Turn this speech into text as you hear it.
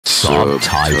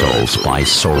Subtitles by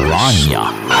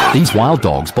Soranya. These wild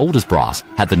dogs, bold as brass,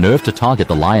 had the nerve to target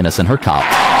the lioness and her cub.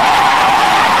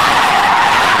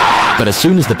 But as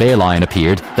soon as the bear lion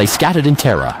appeared, they scattered in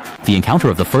terror. The encounter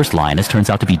of the first lioness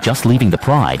turns out to be just leaving the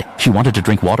pride. She wanted to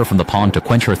drink water from the pond to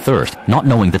quench her thirst, not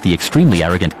knowing that the extremely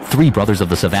arrogant three brothers of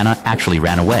the savannah actually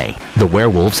ran away. The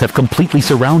werewolves have completely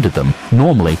surrounded them.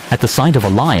 Normally, at the sight of a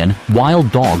lion,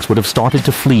 wild dogs would have started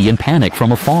to flee in panic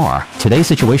from afar. Today's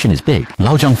situation is big.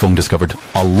 Lao Jiangfeng discovered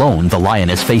alone the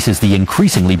lioness faces the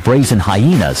increasingly brazen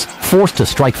hyenas. Forced to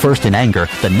strike first in anger,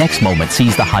 the next moment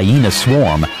sees the hyenas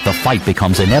swarm. The fight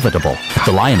becomes inevitable.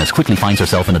 The lioness quickly finds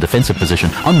herself in a defensive position,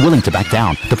 unwilling to back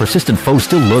down. The persistent foe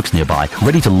still lurks nearby,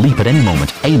 ready to leap at any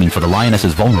moment, aiming for the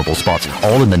lioness's vulnerable spots,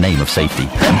 all in the name of safety.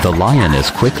 The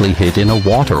lioness quickly hid in a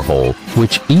water hole,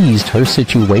 which eased her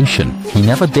situation. He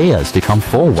never dares to come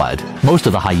forward. Most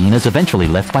of the hyenas eventually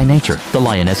left by nature. The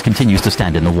lioness continues to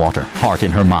stand in the water, heart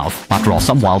in her mouth. After all,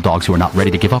 some wild dogs who are not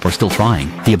ready to give up are still trying.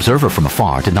 The observer from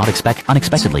afar did not expect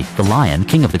unexpectedly. The lion,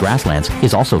 king of the grasslands,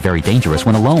 is also very dangerous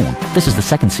when alone. This is the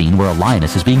second scene where a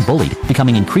lioness is being bullied,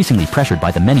 becoming increasingly pressured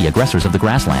by the many aggressors of the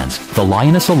grasslands. The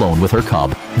lioness alone with her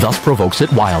cub thus provokes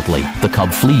it wildly. The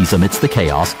cub flees amidst the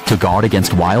chaos to guard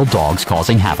against wild dogs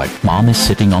causing havoc. Mom is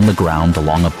sitting on the ground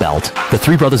along a belt. The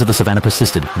three brothers of the savannah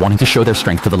persisted, wanting to show their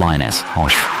strength to the lioness.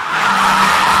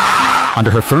 Under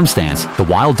her firm stance, the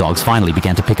wild dogs finally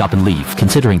began to pick up and leave,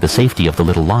 considering the safety of the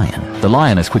little lion. The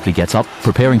lioness quickly gets up,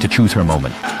 preparing to choose her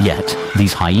moment. Yet,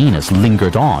 these hyenas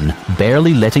lingered on,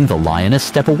 barely letting the lioness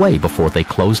step away before they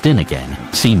closed in again,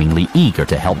 seemingly eager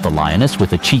to help the lioness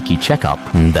with a cheeky checkup.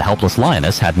 The helpless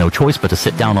lioness had no choice but to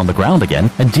sit down on the ground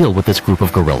again and deal with this group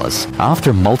of gorillas.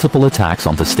 After multiple attacks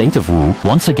on the state of Wu,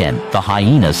 once again, the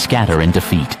hyenas scatter in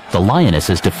defeat. The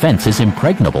lioness's defense is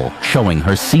impregnable, showing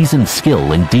her seasoned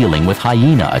skill in dealing with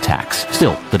hyena attacks.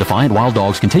 Still, the defiant wild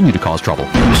dogs continue to cause trouble.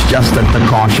 It's just that the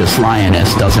cautious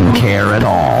lioness doesn't care at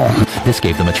all. This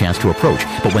gave them a chance to approach,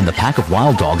 but when the pack of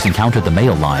wild dogs encountered the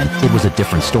male lion, it was a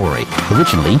different story.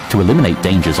 Originally, to eliminate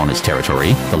dangers on its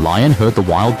territory, the lion heard the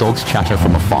wild dogs chatter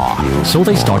from afar, so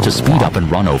they start to speed up and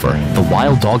run over. The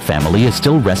wild dog family is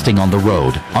still resting on the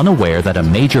road, unaware that a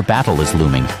major battle is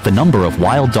looming. The number of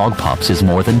wild dog pups is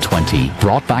more than 20,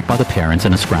 brought back by the parents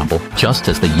in a scramble, just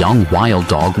as the young wild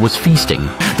dog was feasting.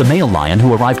 The male lion,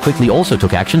 who arrived quickly, also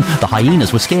took action. The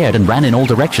hyenas were scared and ran in all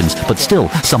directions, but still,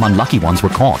 some unlucky ones were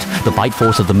caught. The bite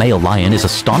force of the male lion is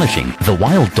astonishing. The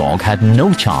wild dog had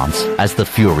no chance, as the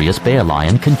furious bear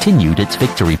lion continued its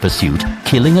victory pursuit,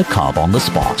 killing a cub on the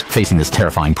spot. Facing this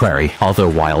terrifying prairie, other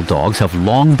wild dogs have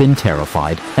long been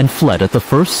terrified and fled at the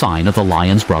first sign of the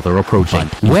lion's brother approaching.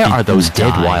 But where are those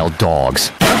dead wild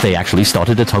dogs? They actually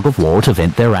started a tug of war to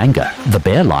vent their anger. The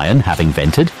bear lion, having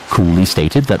vented, coolly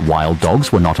stated that wild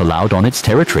dogs were not allowed on its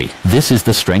territory. This is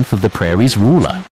the strength of the prairie's ruler.